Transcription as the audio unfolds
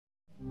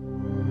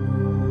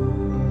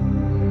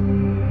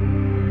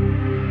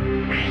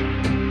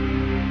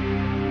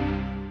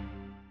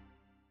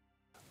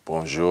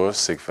Bonjour,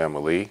 SIG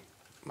family.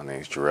 My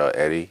name is Jarell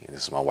Eddie, and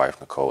this is my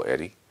wife, Nekolle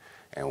Eddie.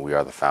 And we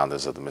are the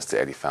founders of the Mr.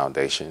 Eddie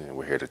Foundation, and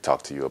we're here to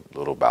talk to you a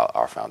little about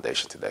our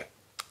foundation today.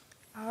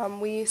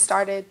 We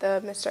started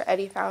the Mr.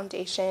 Eddie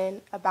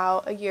Foundation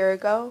about a year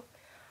ago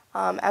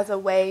as a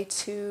way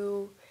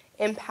to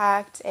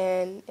impact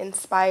and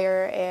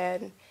inspire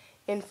and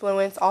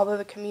influence all of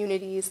the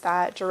communities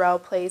that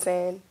Jarell plays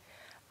in.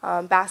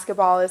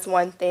 Basketball is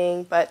one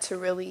thing, but to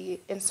really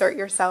insert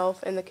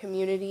yourself in the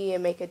community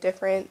and make a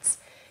difference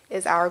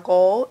is our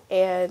goal.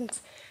 And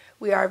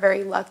we are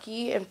very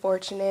lucky and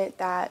fortunate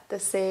that the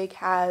SIG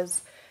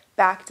has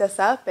backed us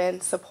up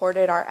and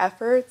supported our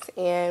efforts.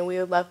 And we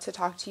would love to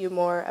talk to you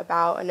more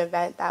about an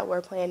event that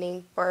we're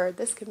planning for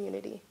this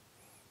community.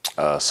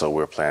 So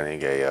we're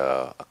planning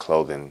a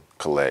clothing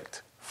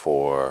collect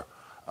for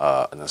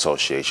an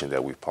association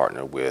that we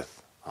partner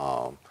with.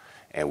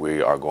 And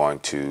we are going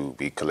to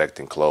be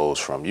collecting clothes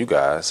from you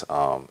guys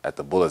at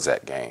the Bullets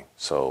game.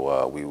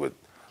 So we would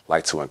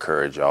like to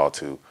encourage y'all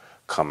to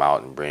come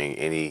out and bring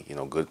any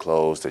good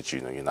clothes that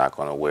you're not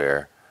going to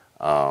wear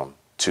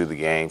to the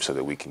game, so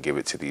that we can give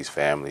it to these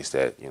families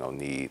that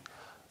need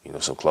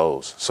some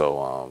clothes.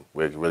 So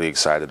we're really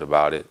excited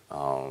about it.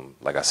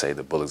 Like I say,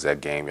 the Bullets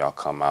game, y'all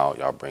come out,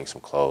 y'all bring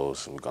some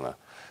clothes, and we're gonna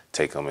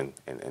take them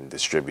and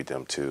distribute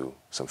them to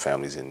some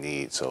families in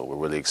need. So we're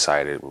really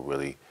excited. We're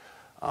really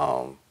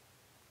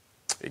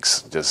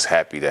just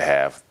happy to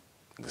have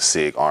the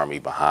SIG Army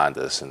behind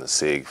us and the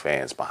SIG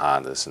fans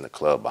behind us and the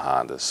club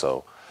behind us.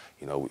 So,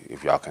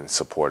 if y'all can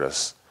support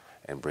us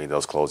and bring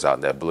those clothes out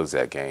in that Bullets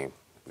game,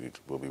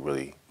 we'll be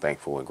really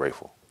thankful and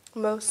grateful.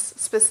 Most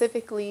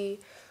specifically,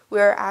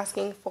 we're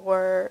asking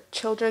for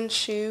children's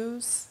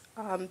shoes,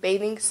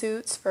 bathing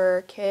suits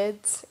for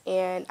kids,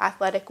 and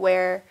athletic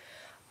wear.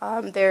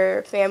 There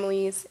are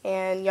families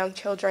and young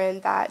children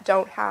that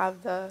don't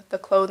have the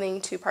clothing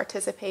to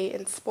participate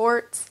in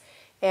sports.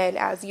 And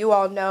as you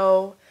all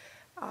know,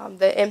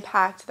 the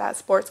impact that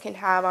sports can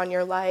have on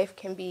your life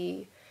can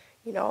be,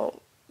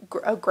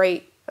 a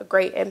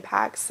great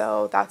impact.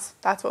 So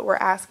that's what we're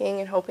asking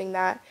and hoping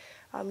that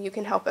you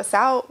can help us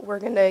out. We're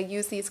going to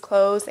use these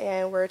clothes,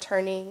 and we're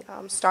turning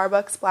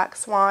Starbucks Black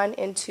Swan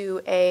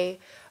into a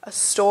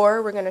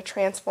store. We're going to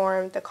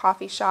transform the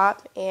coffee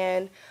shop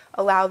and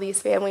allow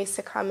these families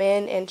to come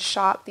in and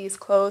shop these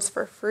clothes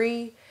for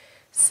free.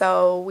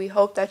 So we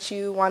hope that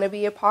you want to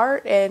be a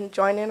part and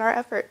join in our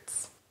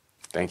efforts.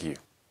 Thank you.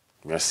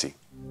 Merci.